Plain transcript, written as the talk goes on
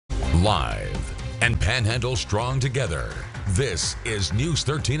Live and Panhandle strong together. This is News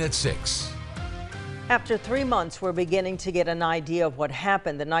 13 at 6. After 3 months, we're beginning to get an idea of what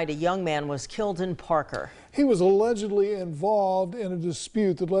happened the night a young man was killed in Parker. He was allegedly involved in a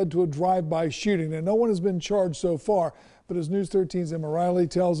dispute that led to a drive-by shooting. Now, no one has been charged so far, but as News 13's Emma Riley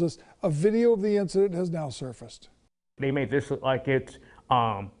tells us, a video of the incident has now surfaced. They made this look like it's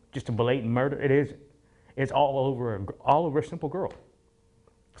just a blatant murder. It is. It's all over a simple girl.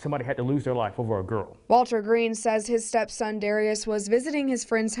 Somebody had to lose their life over a girl. Walter Green says his stepson Darius was visiting his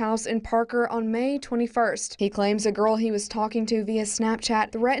friend's house in Parker on May 21st. He claims a girl he was talking to via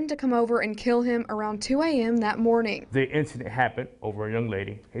Snapchat threatened to come over and kill him around 2 a.m. that morning. The incident happened over a young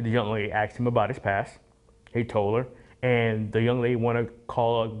lady. The young lady asked him about his past. He told her, and the young lady wanted to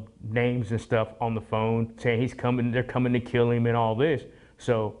call names and stuff on the phone, saying he's coming, they're coming to kill him and all this.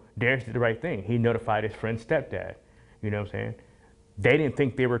 So Darius did the right thing. He notified his friend's stepdad. You know what I'm saying? They didn't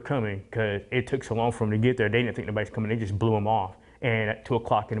think they were coming because it took so long for them to get there. They didn't think nobody's coming. They just blew them off. And at 2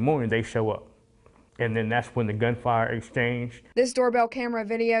 o'clock in the morning, they show up. And then that's when the gunfire exchanged. This doorbell camera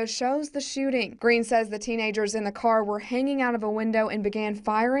video shows the shooting. Green says the teenagers in the car were hanging out of a window and began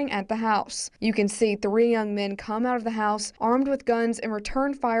firing at the house. You can see 3 young men come out of the house armed with guns and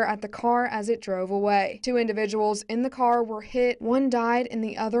return fire at the car as it drove away. 2 individuals in the car were hit. 1 died and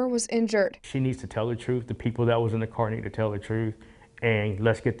the other was injured. She needs to tell the truth. The people that was in the car need to tell the truth. And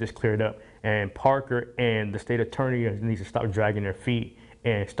let's get this cleared up. And Parker and the state attorney needs to stop dragging their feet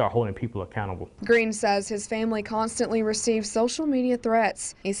and start holding people accountable. Green says his family constantly receives social media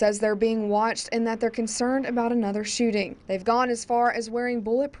threats. He says they're being watched and that they're concerned about another shooting. They've gone as far as wearing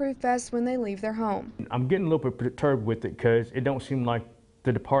bulletproof vests when they leave their home. I'm getting a little bit perturbed with it because it don't seem like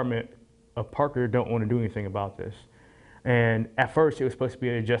the Department of Parker don't want to do anything about this. And at first it was supposed to be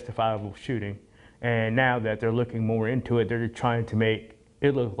a justifiable shooting. And now that they're looking more into it, they're trying to make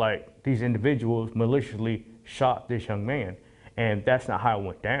it look like these individuals maliciously shot this young man. And that's not how it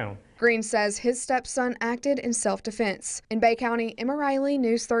went down. Green says his stepson acted in self-defense. In Bay County, Emma Riley,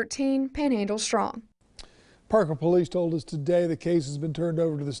 News 13, Panhandle Strong. Parker police told us today the case has been turned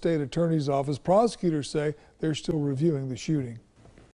over to the state attorney's office. Prosecutors say they're still reviewing the shooting.